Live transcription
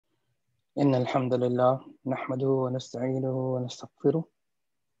إن الحمد لله نحمده ونستعينه ونستغفره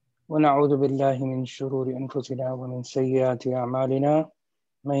ونعوذ بالله من شرور أنفسنا ومن سيئات أعمالنا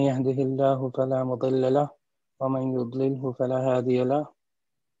من يهده الله فلا مضل له ومن يضلله فلا هادي له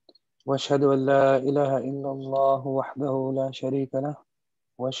وأشهد أن لا إله إلا الله وحده لا شريك له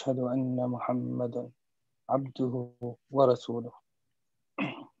وأشهد أن محمدا عبده ورسوله.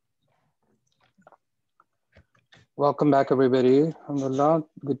 Welcome back, everybody. Alhamdulillah,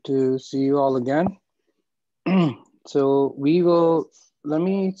 good to see you all again. So we will, let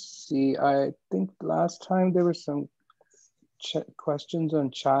me see, I think last time there were some questions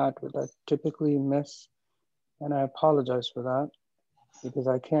on chat that I typically miss, and I apologize for that because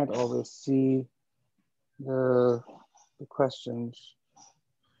I can't always see the questions.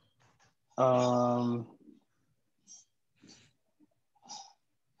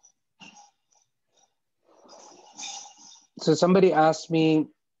 So somebody asked me,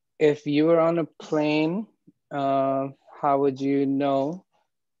 if you were on a plane, how would you know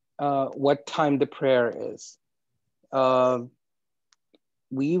what time the prayer is? You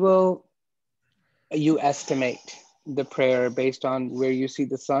estimate the prayer based on where you see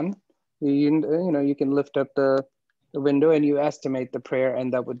the sun. You can lift up the window and you estimate the prayer,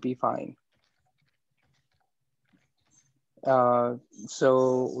 and that would be fine.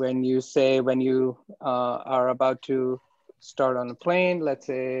 So when you are about to start on a plane, let's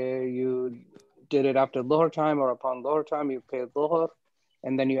say you did it after Dhuhr time or upon Dhuhr time, you pay Dhuhr,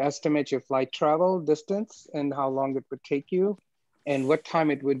 and then you estimate your flight travel distance and how long it would take you and what time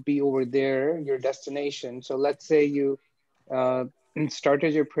it would be over there, your destination. So let's say you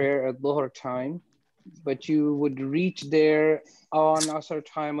started your prayer at Dhuhr time, but you would reach there on Asr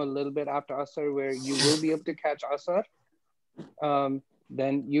time a little bit after Asr, where you will be able to catch Asr.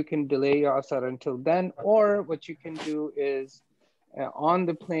 Then you can delay your Asr until then, or what you can do is on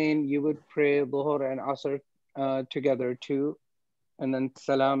the plane, you would pray Dhuhr and Asr together too, and then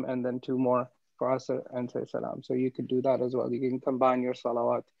Salam, and then two more for Asr and say Salam. So you could do that as well. You can combine your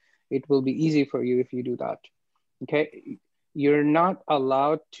salawat. It will be easy for you if you do that. Okay, you're not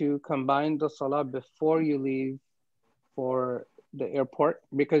allowed to combine the salah before you leave for the airport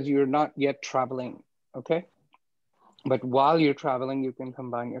because you're not yet traveling, okay? But while you're traveling, you can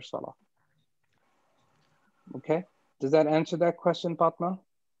combine your salah. Okay, does that answer that question, Fatma?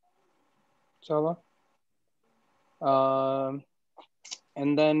 Inshallah.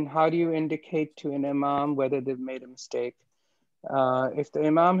 And then how do you indicate to an imam whether they've made a mistake? If the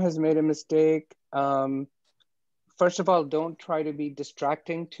imam has made a mistake, first of all, don't try to be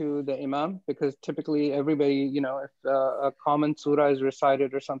distracting to the imam, because typically everybody, if a common surah is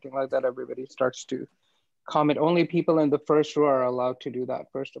recited or something like that, everybody starts to comment. Only people in the first row are allowed to do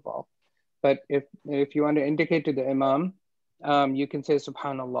that, first of all. But if you want to indicate to the imam, you can say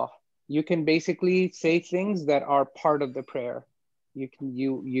Subhanallah. You can basically say things that are part of the prayer.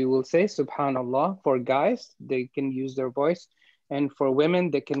 You will say Subhanallah. For guys, they can use their voice, and for women,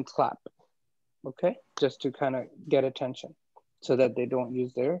 they can clap. Okay, just to kind of get attention, so that they don't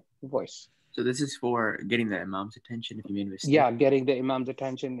use their voice. So this is for getting the imam's attention if you made a mistake? Yeah, getting the imam's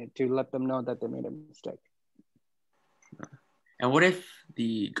attention to let them know that they made a mistake. And what if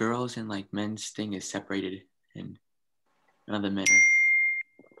the girls and men's thing is separated and none of the men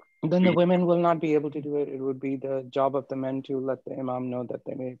are... Then the women will not be able to do it. It would be the job of the men to let the imam know that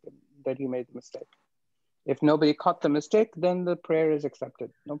he made the mistake. If nobody caught the mistake, then the prayer is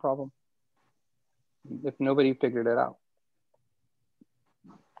accepted. No problem. If nobody figured it out.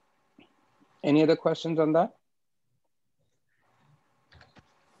 Any other questions on that?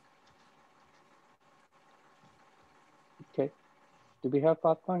 Okay. Do we have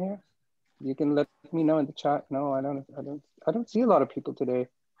Fatma here? You can let me know in the chat. No, I don't see a lot of people today.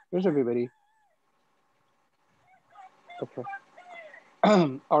 Here's everybody. Okay.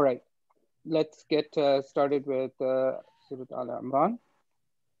 All right. Let's get started with Sūrat Āli.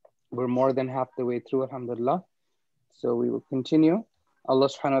 We're more than half the way through, alhamdulillah. So we will continue. Allah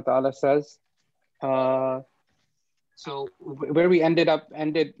subhanahu wa ta'ala says, so where we ended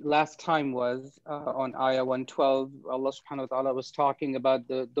last time was on ayah 112. Allah subhanahu wa ta'ala was talking about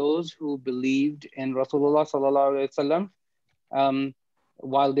those who believed in Rasulullah sallallahu alaihi wasallam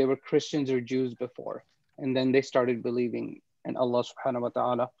while they were Christians or Jews before, and then they started believing in Allah subhanahu wa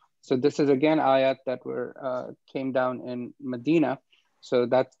ta'ala. So this is again ayat that came down in Medina. So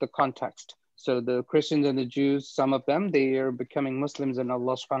that's the context. So the Christians and the Jews, some of them, they are becoming Muslims, and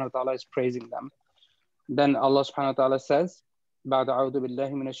Allah subhanahu wa ta'ala is praising them. Then Allah subhanahu wa ta'ala says, بعد أعوذ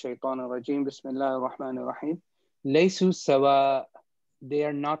بالله من الشيطان الرجيم بسم الله الرحمن الرحيم ليسوا سواء, they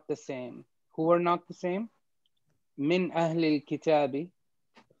are not the same. Who are not the same? من أهل الكتاب,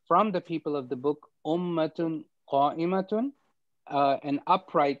 from the people of the book, ummatun qa'imatun, an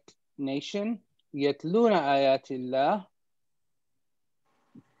upright nation, yatluna ayatillah,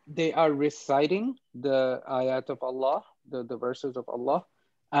 they are reciting the ayat of Allah, the verses of Allah,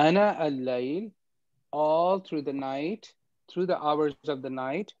 ana al-layl, all through the night, through the hours of the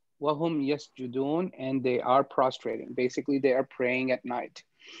night, wahum yasjudun, and they are prostrating. Basically, they are praying at night.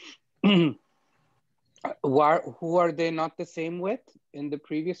 Who are they not the same with in the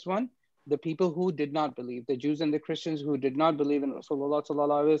previous one? The people who did not believe, the Jews and the Christians who did not believe in Rasulullah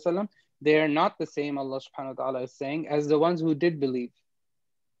sallallahu alaihi wasallam, they are not the same, Allah subhanahu wa ta'ala is saying, as the ones who did believe.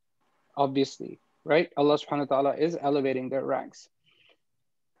 Obviously, right? Allah subhanahu wa ta'ala is elevating their ranks.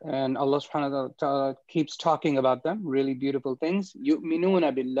 And Allah subhanahu wa ta'ala keeps talking about them, really beautiful things. يُؤْمِنُونَ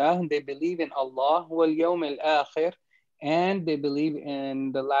بِاللَّهِ, they believe in Allah, وَالْيَوْمِ الْآخِرِ, and they believe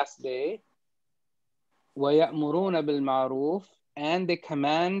in the last day. وَيَأْمُرُونَ بِالْمَعْرُوفِ, and they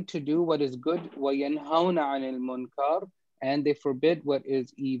command to do what is good. وَيَنْهَوْنَ عَنِ الْمُنْكَرِ, and they forbid what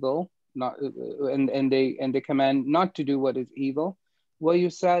is evil, and they command not to do what is evil.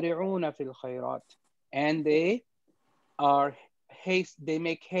 وَيُسَارِعُونَ فِي الْخَيْرَاتِ, and they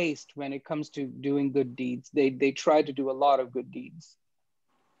make haste when it comes to doing good deeds. They try to do a lot of good deeds.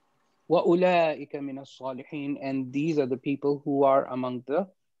 وَأُولَٰئِكَ مِنَ الصَّالِحِينَ, and these are the people who are among the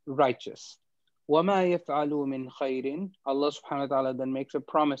righteous. وَمَا يَفْعَلُوا مِنْ خَيْرٍ, Allah subhanahu wa ta'ala then makes a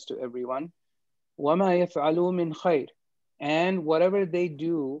promise to everyone. وَمَا يَفْعَلُوا مِنْ خَيْرٍ, and whatever they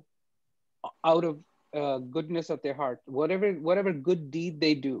do out of goodness of their heart, whatever good deed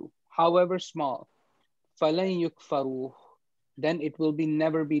they do, however small, فَلَنْ يُكْفَرُوهُ, then it will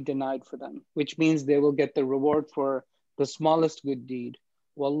never be denied for them, which means they will get the reward for the smallest good deed.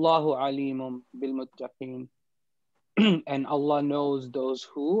 وَاللَّهُ عَلِيمٌ بِالْمُتَّقِينَ, and Allah knows those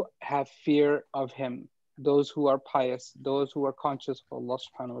who have fear of Him, those who are pious, those who are conscious of Allah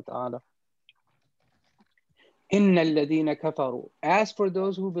subhanahu wa ta'ala. إِنَّ الَّذِينَ كَفَرُوا, as for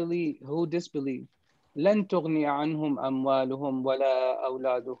those who disbelieve, لَن تُغْنِيَ عَنْهُمْ أَمْوَالُهُمْ وَلَا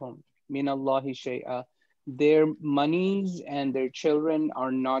أَوْلَادُهُمْ مِنَ اللَّهِ شَيْئًا, their monies and their children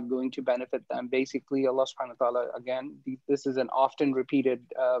are not going to benefit them. Basically, Allah subhanahu wa ta'ala, again, this is an often repeated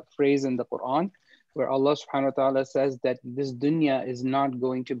phrase in the Quran, where Allah subhanahu wa ta'ala says that this dunya is not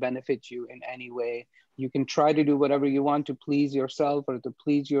going to benefit you in any way. You can try to do whatever you want to please yourself or to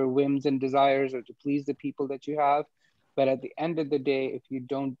please your whims and desires or to please the people that you have. But at the end of the day, if you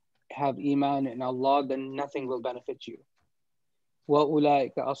don't have iman in Allah, then nothing will benefit you.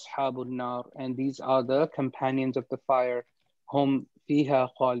 وَأُولَٰئِكَ أَصْحَابُ النَّارِ, and these are the companions of the fire. هُمْ فِيهَا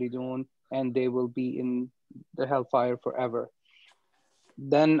خَالِدُونَ, and they will be in the hellfire forever.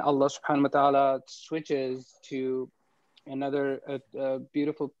 Then Allah subhanahu wa ta'ala switches to another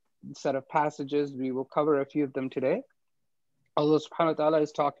beautiful set of passages. We will cover a few of them today. Allah subhanahu wa ta'ala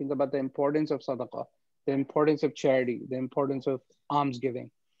is talking about the importance of sadaqah, the importance of charity, the importance of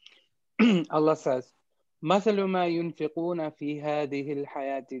almsgiving. Allah says, مَثَلُ مَا يُنْفِقُونَ فِي هَذِهِ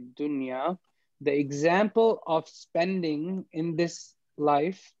الْحَيَاةِ الدُّنْيَا, the example of spending in this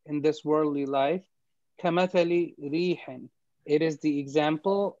life, in this worldly life, كَمَثَلِ رِيحٍ, it is the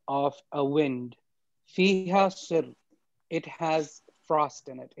example of a wind. فِيهَا صِرٌّ, it has frost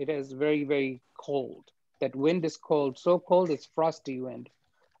in it. It is very, very cold. That wind is cold, so cold it's frosty wind.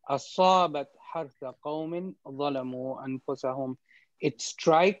 أَصَابَتْ حَرْثَ قَوْمٍ ظَلَمُوا أَنفُسَهُمْ, it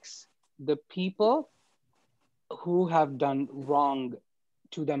strikes the people who have done wrong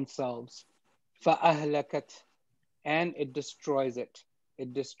to themselves. فَأَهْلَكَتْ, and it destroys it.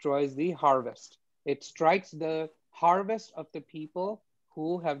 It destroys the harvest. It strikes the harvest of the people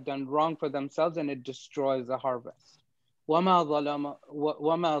who have done wrong for themselves, and it destroys the harvest. وَمَا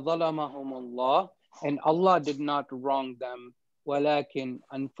ظَلَمَهُمُ اللَّهُ, and Allah did not wrong them. وَلَكِنْ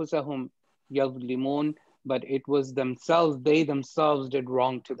أَنفُسَهُمْ يَظْلِمُونَ, but it was themselves, they themselves did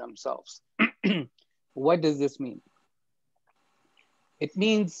wrong to themselves. What does this mean? It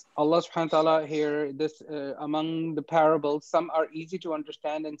means Allah subhanahu wa ta'ala here, this among the parables, some are easy to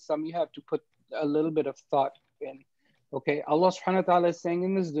understand and some you have to put a little bit of thought in. Okay, Allah subhanahu wa ta'ala is saying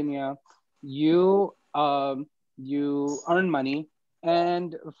in this dunya, you earn money,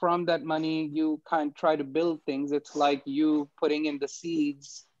 and from that money you kind of try to build things. It's like you putting in the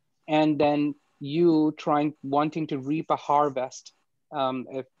seeds and then you wanting to reap a harvest.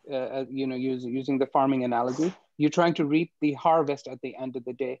 If using the farming analogy, you're trying to reap the harvest at the end of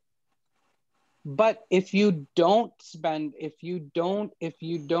the day. But if you don't spend, if you don't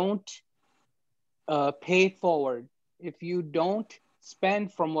pay forward, if you don't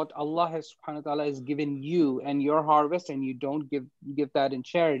spend from what Allah subhanahu wa ta'ala has given you and your harvest, and you don't give that in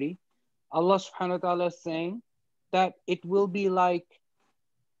charity, Allah subhanahu wa ta'ala is saying that it will be like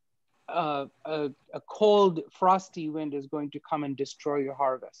a cold, frosty wind is going to come and destroy your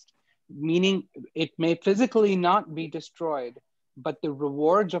harvest. Meaning it may physically not be destroyed, but the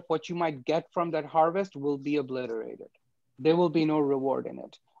rewards of what you might get from that harvest will be obliterated. There will be no reward in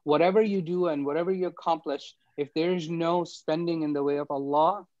it. Whatever you do and whatever you accomplish, if there is no spending in the way of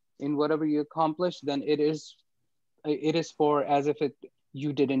Allah in whatever you accomplish, then it is for as if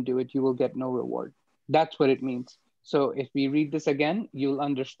you didn't do it, you will get no reward. That's what it means. So if we read this again, you'll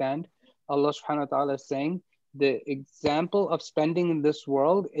understand. Allah subhanahu wa ta'ala is saying, the example of spending in this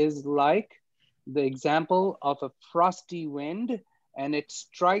world is like the example of a frosty wind, and it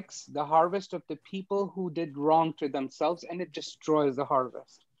strikes the harvest of the people who did wrong to themselves, and it destroys the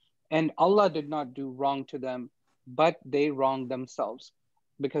harvest. And Allah did not do wrong to them, but they wronged themselves.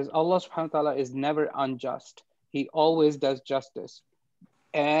 Because Allah subhanahu wa ta'ala is never unjust. He always does justice.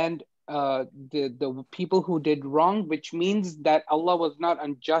 And the people who did wrong, which means that Allah was not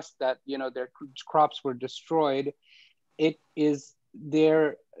unjust that, you know, their crops were destroyed. It is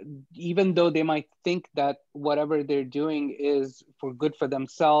their, even though they might think that whatever they're doing is for good for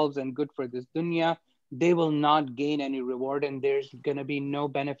themselves and good for this dunya, they will not gain any reward, and there's going to be no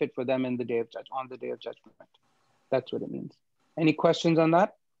benefit for them in the day of on the day of judgment. That's what it means. Any questions on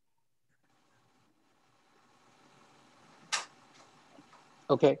that?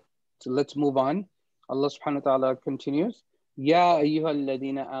 Okay, so let's move on. Allah subhanahu wa ta'ala continues. Ya ayyuha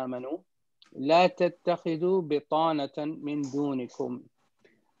alladhina amanu, la tattakhidhu bitanatan min dunikum.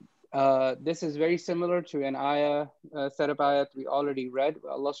 This is very similar to an ayah, set of ayat we already read.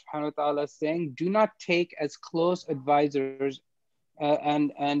 Allah subhanahu wa ta'ala is saying, do not take as close advisors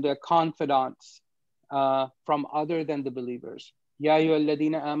and confidants from other than the believers. Ya ayyuha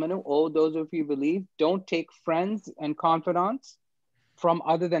alladhina amanu, oh those of you believe, don't take friends and confidants from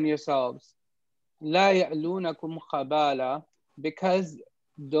other than yourselves. La ya'lunakum khabala, because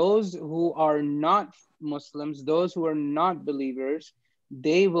those who are not Muslims, those who are not believers,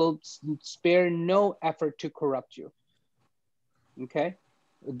 they will spare no effort to corrupt you. Okay?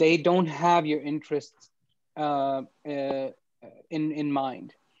 They don't have your interests in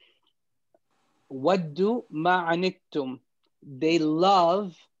mind. Waddu ma'anittum, they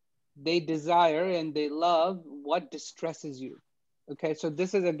love, they desire, and they love what distresses you. Okay, so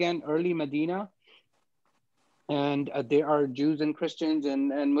this is again early Medina, and there are Jews and Christians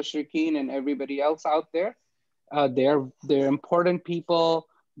and mushrikeen and everybody else out there. They're important people.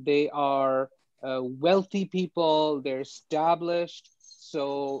 They are wealthy people. They're established.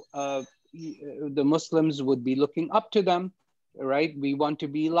 So the Muslims would be looking up to them, right? We want to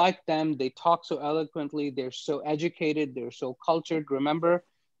be like them. They talk so eloquently. They're so educated. They're so cultured. Remember,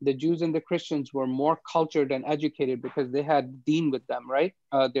 the Jews and the Christians were more cultured and educated because they had deen with them, right?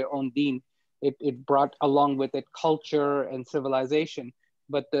 Their own deen. It brought along with it culture and civilization.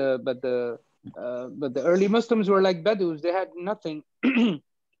 But the early Muslims were like Bedouins. They had nothing.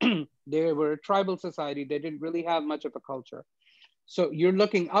 They were a tribal society. They didn't really have much of a culture. So you're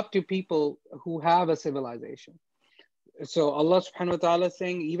looking up to people who have a civilization. So Allah subhanahu wa ta'ala is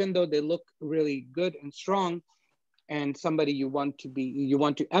saying, even though they look really good and strong, and somebody you want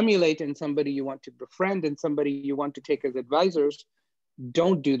to emulate, and somebody you want to befriend, and somebody you want to take as advisors,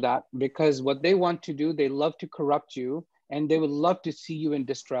 don't do that, because what they want to do, they love to corrupt you, and they would love to see you in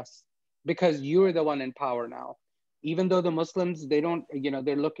distress, because you're the one in power now. Even though the Muslims, they don't,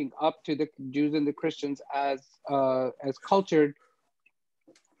 they're looking up to the Jews and the Christians as cultured.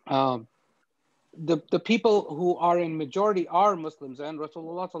 The people who are in majority are Muslims, and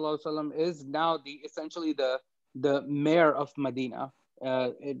Rasulullah sallallahu alaihi wasallam is now essentially the mayor of Medina,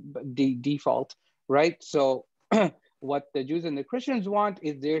 the default, right? So what the Jews and the Christians want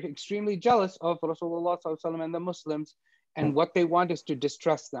is they're extremely jealous of Rasulullah sallallahu alaihi wasallam and the Muslims, and what they want is to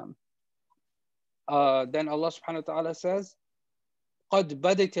distress them. Then Allah subhanahu wa ta'ala says, قَدْ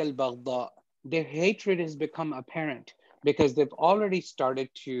بَدَتِ الْبَغْضَاءُ, their hatred has become apparent because they've already started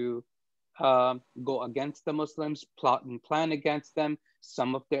to go against the Muslims, plot and plan against them.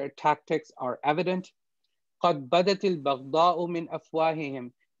 Some of their tactics are evident. قَدْ بَدَتِ الْبَغْضَاءُ مِنْ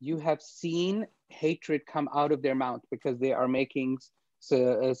أَفْوَاهِهِمْ, you have seen hatred come out of their mouth because they are making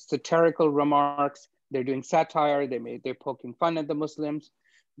satirical remarks. They're doing satire. They're poking fun at the Muslims.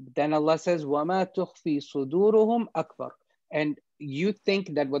 Then Allah says, وَمَا تُخْفِي صُدُورُهُمْ أَكْبَرُ, and you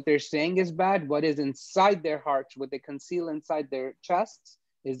think that what they're saying is bad. What is inside their hearts, what they conceal inside their chests,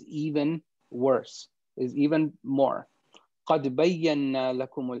 is even worse, is even more. قَدْ بَيَّنَّا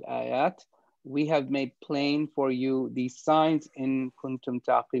لَكُمُ الْآيَاتِ, we have made plain for you these signs in kuntum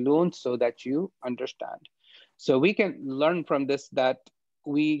taqilun, so that you understand. So we can learn from this that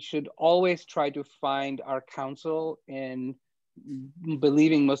we should always try to find our counsel in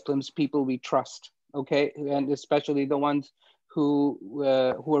believing Muslims, people we trust, okay? And especially the ones who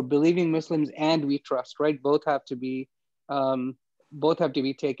are believing Muslims and we trust, right? Both have to be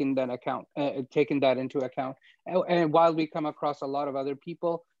taken that into account. And while we come across a lot of other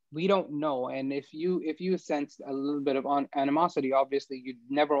people, we don't know. And if you sense a little bit of animosity, obviously you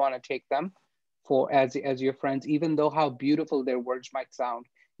never want to take them as your friends, even though how beautiful their words might sound,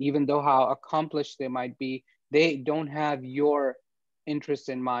 even though how accomplished they might be. They don't have your interest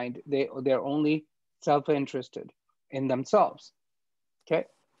in mind. They're only self-interested in themselves. Okay.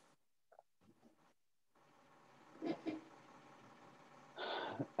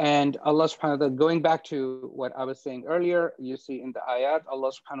 And Allah subhanahu wa ta'ala, going back to what I was saying earlier, you see in the ayat,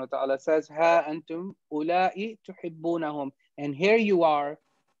 Allah subhanahu wa ta'ala says, Ha antum ulai tuhibbunahum. And here you are,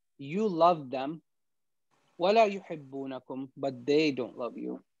 you love them, wala yuhibbunakum, but they don't love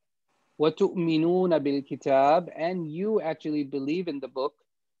you. Wa tu'minuna bil kitab, and you actually believe in the book,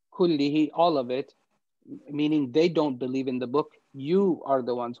 kullihi, all of it, meaning they don't believe in the book. You are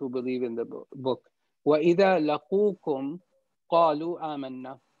the ones who believe in the book. Wa idha laqukum qalu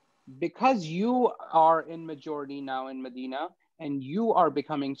amanna. Because you are in majority now in Medina and you are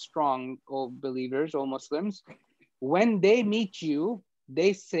becoming strong, O believers, O Muslims, when they meet you,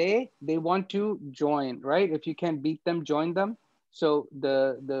 they say they want to join, right? If you can't beat them, join them. So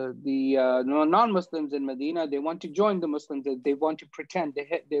the non-Muslims in Medina, they want to join the Muslims. They want to pretend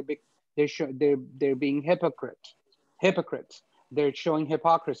they're being hypocrites. They're showing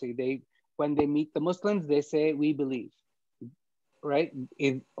hypocrisy. When they meet the Muslims, they say we believe, right?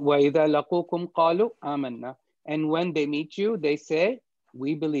 وَإِذَا لَقُوكُمْ قَالُوا آمَنَّا. And when they meet you, they say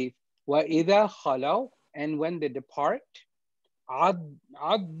we believe. وَإِذَا خَلَوْا. And when they depart, عَضُّوا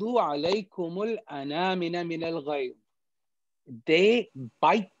عَلَيْكُمُ الْأَنَامِنَ مِنَ الْغَيْظِ. They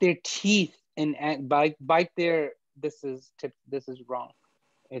bite their teeth and bite their, this is wrong.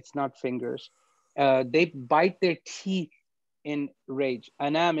 It's not fingers. They bite their teeth in rage.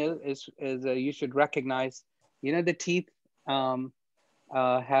 Anamil is you should recognize, the teeth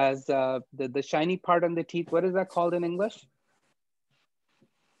has the shiny part on the teeth. What is that called in English?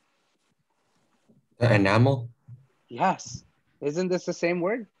 The enamel? Yes. Isn't this the same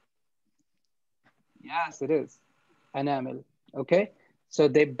word? Yes, it is. Enamel. Okay. So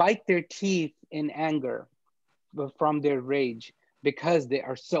they bite their teeth in anger from their rage because they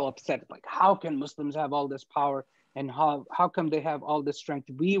are so upset. Like, how can Muslims have all this power? And how come they have all this strength?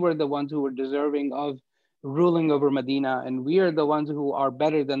 We were the ones who were deserving of ruling over Medina, and we are the ones who are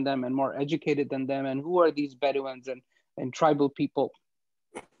better than them and more educated than them. And who are these Bedouins and tribal people?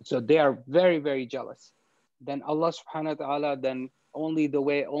 So they are very, very jealous. Then Allah subhanahu wa ta'ala, then only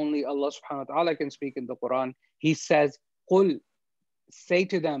Allah subhanahu wa ta'ala can speak in the Quran. He says, Qul, say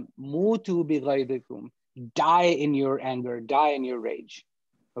to them, Mutu bi ghaydikum, die in your anger, die in your rage.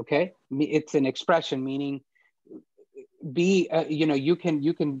 Okay? It's an expression meaning be, you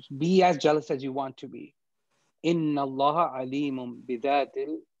can be as jealous as you want to be. Inna Allah alimum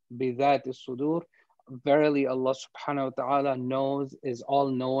bidhatil sudur. Verily Allah subhanahu wa ta'ala is all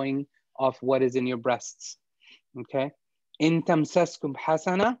knowing of what is in your breasts. Okay. In tamsaskum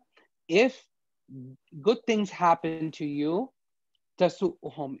hasana, if good things happen to you,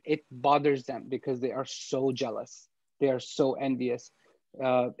 tasu'uhum, it bothers them because they are so jealous. They are so envious.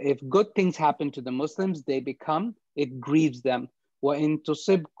 If good things happen to the Muslims, it grieves them. Wa in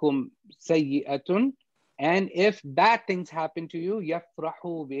tusibkum sayyi'atun, and if bad things happen to you,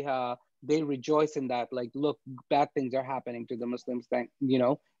 yafrahu biha, they rejoice in that. Like, look, bad things are happening to the Muslims,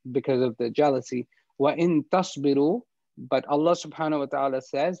 because of the jealousy. Wa in tasbiru, but Allah subhanahu wa ta'ala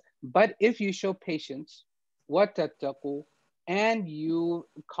says, but if you show patience, wa tattaqu, and you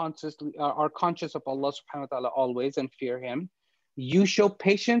consciously are conscious of Allah subhanahu wa ta'ala always and fear him, you show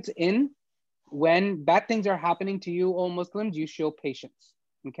patience when bad things are happening to you, O Muslims, you show patience,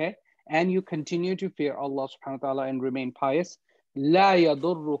 okay? And you continue to fear Allah subhanahu wa ta'ala and remain pious. La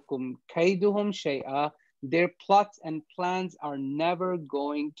yadurrukum kaiduhum shay'a. Their plots and plans are never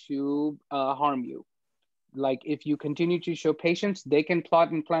going to harm you. Like, if you continue to show patience, they can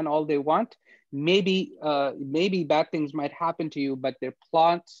plot and plan all they want. Maybe bad things might happen to you, but their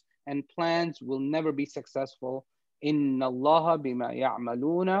plots and plans will never be successful. Inna Allah bima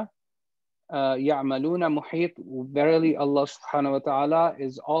ya'maluna muhit. Verily Allah subhanahu wa ta'ala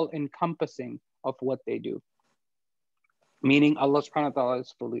is all encompassing of what they do. Meaning Allah subhanahu wa ta'ala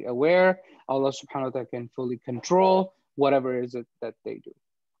is fully aware. Allah subhanahu wa ta'ala can fully control whatever is it that they do.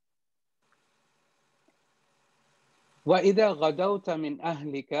 وَإِذَا غَدَوْتَ مِنْ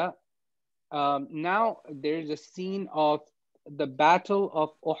أَهْلِكَ. Now there's a scene of the Battle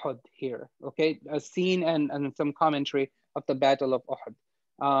of Uhud here. Okay, a scene and some commentary of the Battle of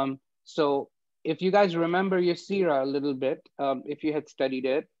Uhud. So if you guys remember your seerah a little bit, if you had studied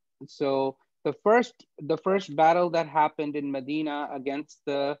it, so the first battle that happened in Medina against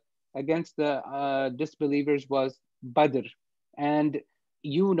the disbelievers was Badr, and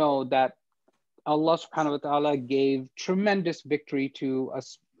you know that Allah subhanahu wa ta'ala gave tremendous victory to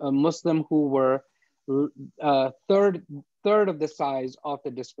a Muslim who were third of the size of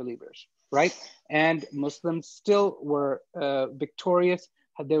the disbelievers, right? And Muslims still were victorious.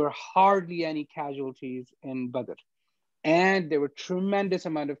 There were hardly any casualties in Badr. And there were tremendous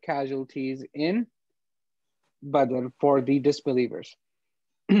amount of casualties in Badr for the disbelievers.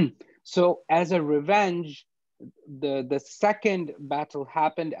 So as a revenge, the second battle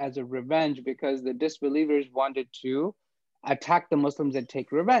happened as a revenge because the disbelievers wanted to attack the Muslims and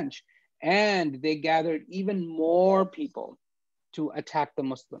take revenge. And they gathered even more people to attack the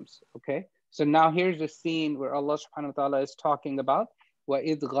Muslims, okay? So now here's the scene where Allah subhanahu wa ta'ala is talking about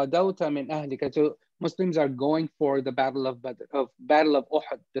وَإِذْ غَدَوْتَ مِنْ أَهْلِكَ. So Muslims are going for the Battle of Badr, Battle of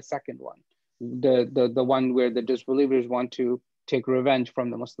Uhud, the second one, the one where the disbelievers want to take revenge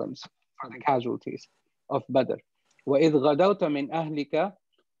from the Muslims for the casualties of Badr. وَإِذْ غَدَوْتَ مِنْ أَهْلِكَ.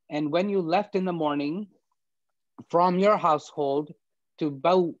 And when you left in the morning from your household to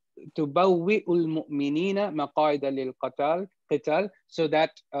تُبَوِّئُ الْمُؤْمِنِينَ مَقَاعِدَ لِلْقِتَالِ, so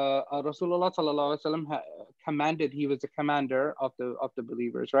that Rasulullah sallallahu alaihi wasallam commanded, he was the commander of the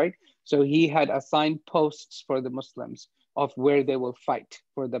believers, right? So he had assigned posts for the Muslims of where they will fight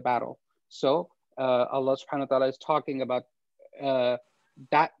for the battle. So Allah subhanahu wa ta'ala is talking about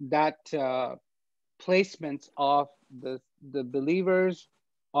that placements of the believers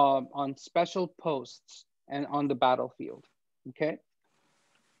on special posts and on the battlefield, okay?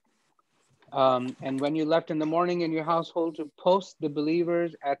 And when you left in the morning in your household to post the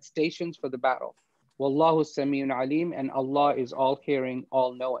believers at stations for the battle. Wallahu Sami'un Alim, and Allah is all hearing,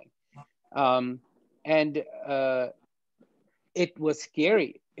 all knowing. And it was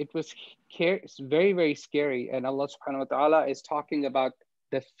scary. It was very, very scary. And Allah subhanahu wa ta'ala is talking about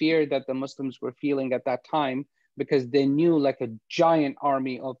the fear that the Muslims were feeling at that time, because they knew like a giant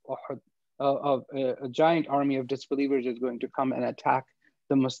army of a giant army of disbelievers is going to come and attack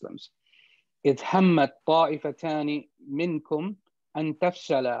the Muslims. إِذْ هَمَّتْ طَائِفَتَانِ مِنْكُمْ أَن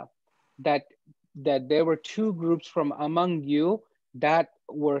تَفْشَلَا, that there were two groups from among you that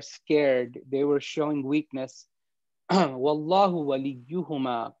were scared. They were showing weakness. وَاللَّهُ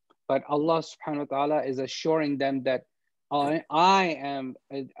وَلِيُّهُمَا, but Allah subhanahu wa ta'ala is assuring them that I am,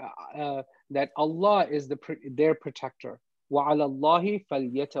 that Allah is their protector. وَعَلَى اللَّهِ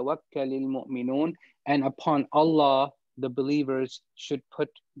فَلْيَتَوَكَّلِ الْمُؤْمِنُونَ, and upon Allah the believers should put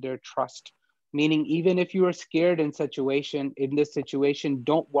their trust. Meaning, even if you are scared in this situation,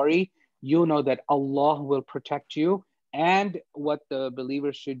 don't worry. You know that Allah will protect you. And what the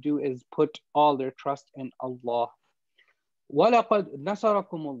believers should do is put all their trust in Allah. وَلَقَدْ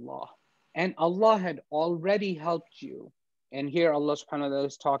نَصَرَكُمُ اللَّهُ, and Allah had already helped you. And here Allah subhanahu wa ta'ala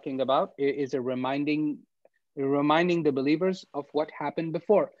is talking about, is reminding the believers of what happened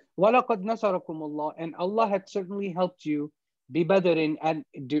before. وَلَقَدْ نَصَرَكُمُ اللَّهُ, and Allah had certainly helped you بِبَدْرٍ,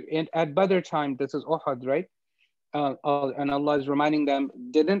 at Badr time. This is Uhud, right? And Allah is reminding them,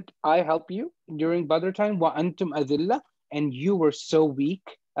 didn't I help you during Badr time? وَأَنْتُمْ أَذِلَّةٌ, and you were so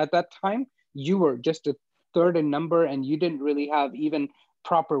weak at that time. You were just a third in number and you didn't really have even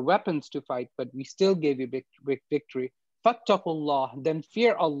proper weapons to fight, but we still gave you victory. فَاتَّقُوا اللَّهَ, then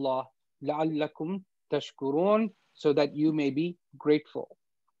fear Allah, لَعَلَّكُمْ تَشْكُرُونَ, so that you may be grateful.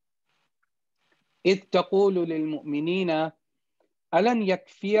 إِذْ تَقُولُ لِلْمُؤْمِنِينَ أَلَنْ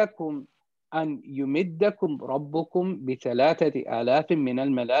يَكْفِيَكُمْ أَنْ يُمِدَّكُمْ رَبُّكُمْ بِثَلَاثَةِ آلَافٍ مِنَ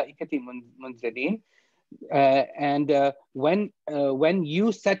الْمَلَائِكَةِ مُنْزَلِينَ. And when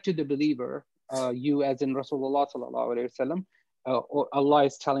you said to the believer, you as in Rasulullah sallallahu alaihi wasallam, Allah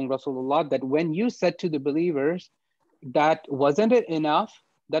is telling Rasulullah that when you said to the believers, that wasn't it enough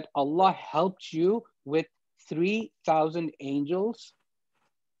that Allah helped you with 3,000 angels?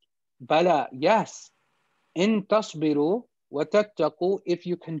 Bala, yes. In tasbiru wa tattaqu, if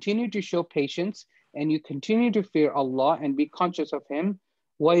you continue to show patience and you continue to fear Allah and be conscious of Him,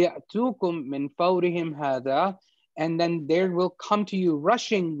 wa ya'tukum min fawrihim hadha, and then there will come to you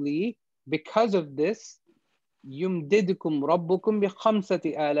rushingly because of this, yumdidukum rabbukum bi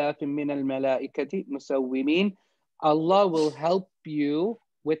khamsati alafin min al malaikati musawwimin, Allah will help you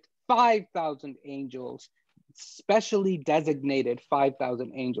with 5,000 angels, specially designated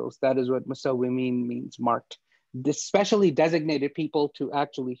 5,000 angels. That is what musawwimin means, marked. The specially designated people to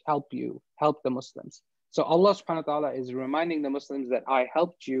actually help the Muslims. So Allah subhanahu wa ta'ala is reminding the Muslims that I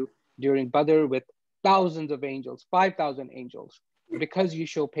helped you during Badr with thousands of angels, 5,000 angels, because you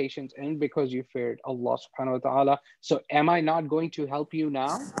show patience and because you feared Allah subhanahu wa ta'ala. So am I not going to help you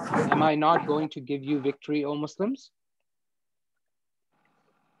now? Am I not going to give you victory, O Muslims?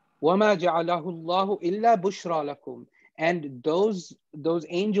 وَمَا جَعَلَهُ اللَّهُ إِلَّا بُشْرَى لَكُمْ. And those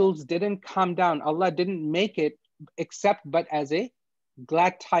angels didn't come down. Allah didn't make it except but as a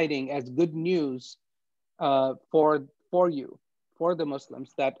glad tiding, as good news for you, for the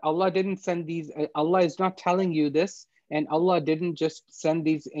Muslims, that Allah didn't send these, Allah is not telling you this, and Allah didn't just send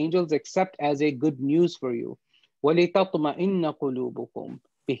these angels except as a good news for you. وَلِتَطْمَئِنَّ قُلُوبُكُمْ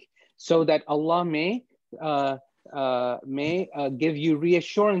بِهِ. So that Allah may give you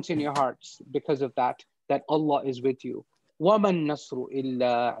reassurance in your hearts because of that Allah is with you. وَمَا النَّصْرُ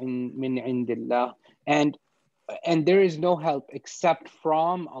إِلَّا مِنْ عِنْدِ اللَّهِ. And there is no help except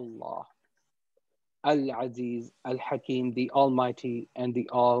from Allah, Al-Aziz, Al-Hakim, the Almighty and the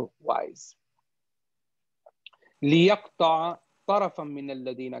All-Wise. لِيَقْطَعَ طَرَفًا مِنَ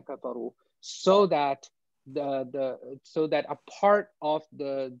الَّذِينَ كَفَرُوا. So that a part of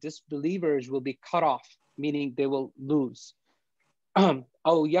the disbelievers will be cut off, meaning they will lose. أَوْ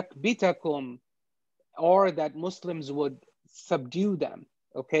يَكْبِتَكُمْ. Or that Muslims would subdue them,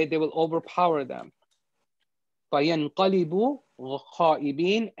 okay? They will overpower them. فَيَنْقَلِبُوا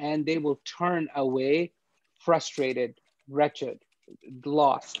خَائِبِينَ. And they will turn away frustrated, wretched,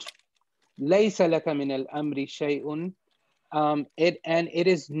 lost. لَيْسَ لَكَ مِنَ الْأَمْرِ شَيْءٌ. It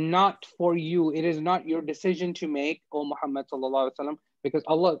is not for you, it is not your decision to make, O Muhammad sallallahu alaihi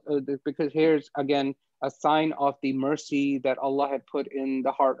wasallam, because here's again a sign of the mercy that Allah had put in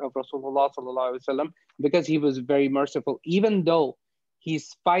the heart of Rasulullah sallallahu alaihi wasallam, because he was very merciful. Even though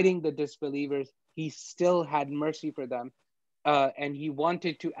he's fighting the disbelievers, he still had mercy for them, and he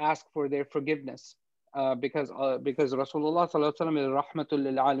wanted to ask for their forgiveness, because Rasulullah sallallahu alaihi wasallam is rahmatul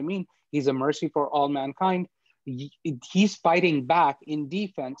lil alamin. He's a mercy for all mankind. He's fighting back in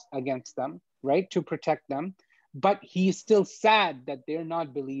defense against them, right, to protect them, but he's still sad that they're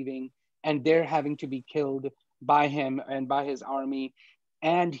not believing and they're having to be killed by him and by his army,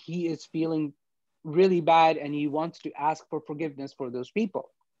 and he is feeling really bad, and he wants to ask for forgiveness for those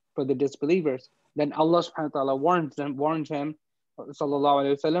people, for the disbelievers. Then Allah subhanahu wa ta'ala warns him, sallallahu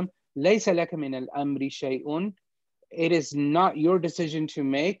alayhi wa sallam, لَيْسَ لَكَ مِنَ الْأَمْرِ شَيْءٌ. It is not your decision to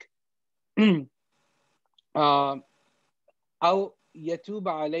make. أَوْ يَتُوبَ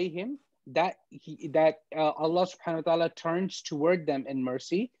عَلَيْهِمْ. That Allah subhanahu wa ta'ala turns toward them in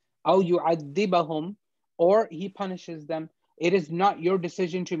mercy. أَوْ يُعَذِّبَهُمْ. Or he punishes them. It is not your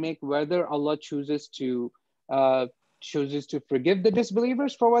decision to make whether Allah chooses to forgive the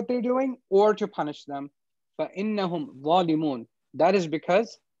disbelievers for what they're doing or to punish them. فَإِنَّهُمْ ظَالِمُونَ. That is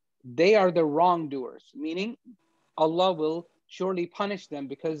because they are the wrongdoers, meaning Allah will surely punish them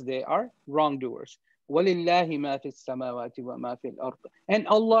because they are wrongdoers. وَلِلَّهِ مَا فِي السَّمَاوَاتِ وَمَا فِي الْأَرْضِ. And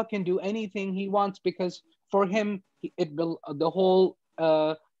Allah can do anything He wants, because for Him, the whole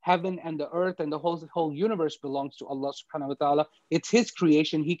heaven and the earth and the whole universe belongs to Allah subhanahu wa ta'ala. It's His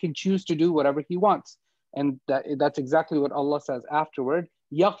creation. He can choose to do whatever He wants. And that's exactly what Allah says afterward.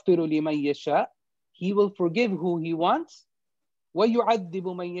 يَغْفِرُ لِمَنْ يَشَاءُ. He will forgive who He wants. وَيُعَذِّبُ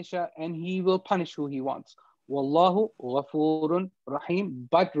مَنْ يَشَاءُ. And He will punish who He wants. وَاللَّهُ غَفُورٌ رَحِيمٌ.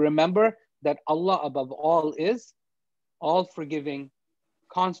 But remember that Allah above all is all forgiving,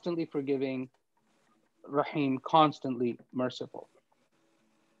 constantly forgiving, Rahim, constantly merciful.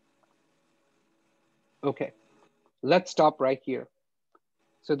 Okay, let's stop right here.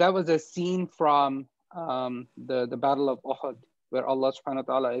 So that was a scene from the Battle of Uhud, where Allah subhanahu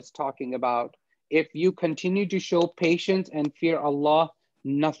wa ta'ala is talking about, if you continue to show patience and fear Allah,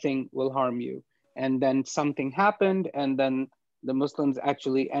 nothing will harm you. And then something happened, and then the Muslims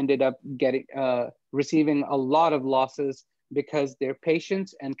actually ended up receiving a lot of losses because their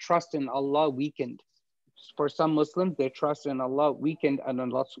patience and trust in Allah weakened. For some Muslims, their trust in Allah weakened, and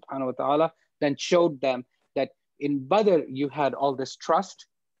Allah subhanahu wa ta'ala then showed them that in Badr, you had all this trust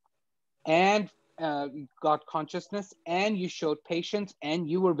and got consciousness, and you showed patience, and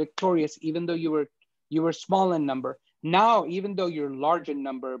you were victorious, even though you were small in number. Now, even though you're large in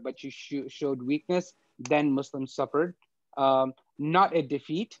number, but you showed weakness, then Muslims suffered. Not a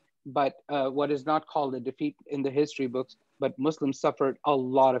defeat, but what is not called a defeat in the history books, but Muslims suffered a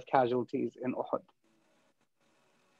lot of casualties in Uhud.